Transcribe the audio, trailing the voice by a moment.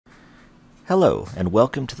Hello, and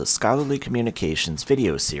welcome to the Scholarly Communications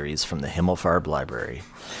video series from the Himmelfarb Library.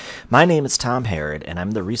 My name is Tom Harrod, and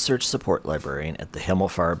I'm the Research Support Librarian at the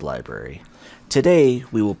Himmelfarb Library. Today,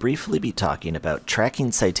 we will briefly be talking about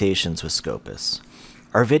tracking citations with Scopus.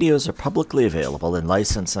 Our videos are publicly available and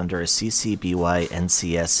licensed under a CC BY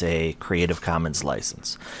NCSA Creative Commons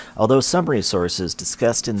license, although some resources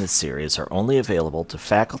discussed in this series are only available to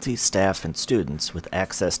faculty, staff, and students with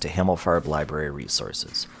access to Himmelfarb Library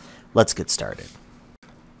resources. Let's get started.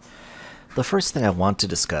 The first thing I want to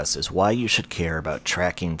discuss is why you should care about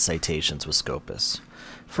tracking citations with Scopus.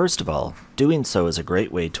 First of all, doing so is a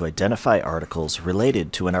great way to identify articles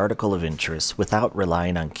related to an article of interest without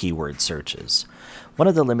relying on keyword searches. One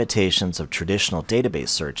of the limitations of traditional database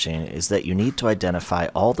searching is that you need to identify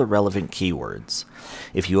all the relevant keywords.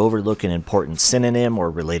 If you overlook an important synonym or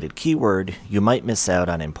related keyword, you might miss out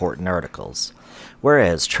on important articles.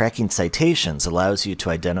 Whereas tracking citations allows you to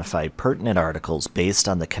identify pertinent articles based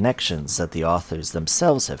on the connections that the authors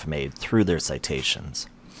themselves have made through their citations.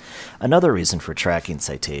 Another reason for tracking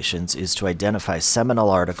citations is to identify seminal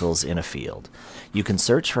articles in a field. You can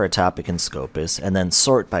search for a topic in Scopus and then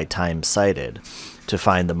sort by time cited to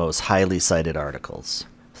find the most highly cited articles.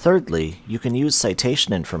 Thirdly, you can use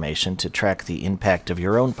citation information to track the impact of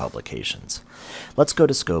your own publications. Let's go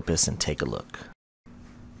to Scopus and take a look.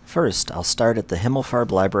 First, I'll start at the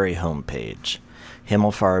Himmelfarb Library homepage,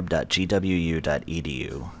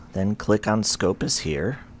 himmelfarb.gwu.edu. Then click on Scopus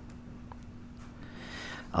here.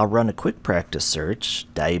 I'll run a quick practice search,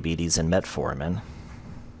 diabetes and metformin.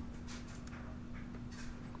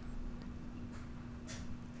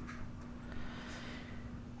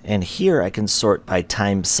 And here I can sort by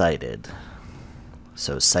time cited,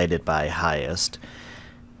 so cited by highest.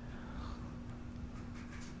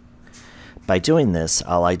 By doing this,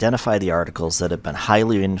 I'll identify the articles that have been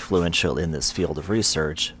highly influential in this field of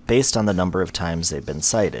research based on the number of times they've been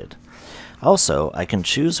cited. Also, I can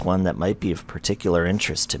choose one that might be of particular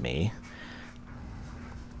interest to me,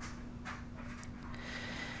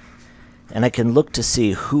 and I can look to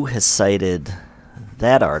see who has cited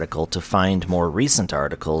that article to find more recent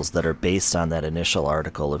articles that are based on that initial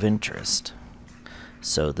article of interest.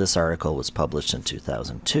 So this article was published in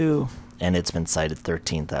 2002, and it's been cited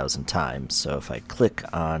 13,000 times. So if I click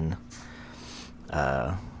on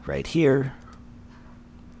right here,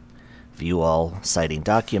 view all citing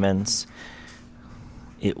documents,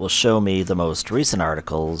 it will show me the most recent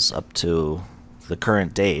articles up to the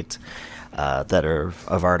current date that are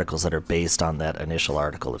of articles that are based on that initial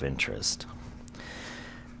article of interest.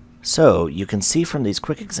 So you can see from these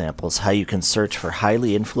quick examples how you can search for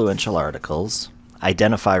highly influential articles,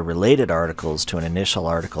 identify related articles to an initial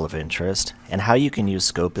article of interest, and how you can use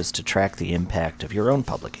Scopus to track the impact of your own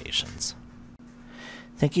publications.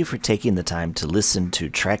 Thank you for taking the time to listen to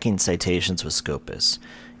Tracking Citations with Scopus.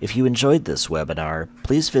 If you enjoyed this webinar,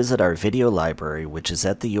 please visit our video library, which is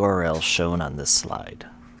at the URL shown on this slide.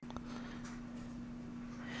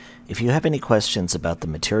 If you have any questions about the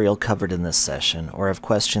material covered in this session, or have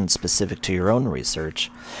questions specific to your own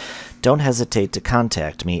research, don't hesitate to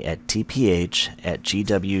contact me at tph@gwu.edu.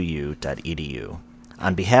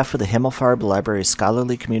 On behalf of the Himmelfarb Library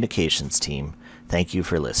Scholarly Communications team, thank you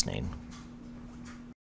for listening.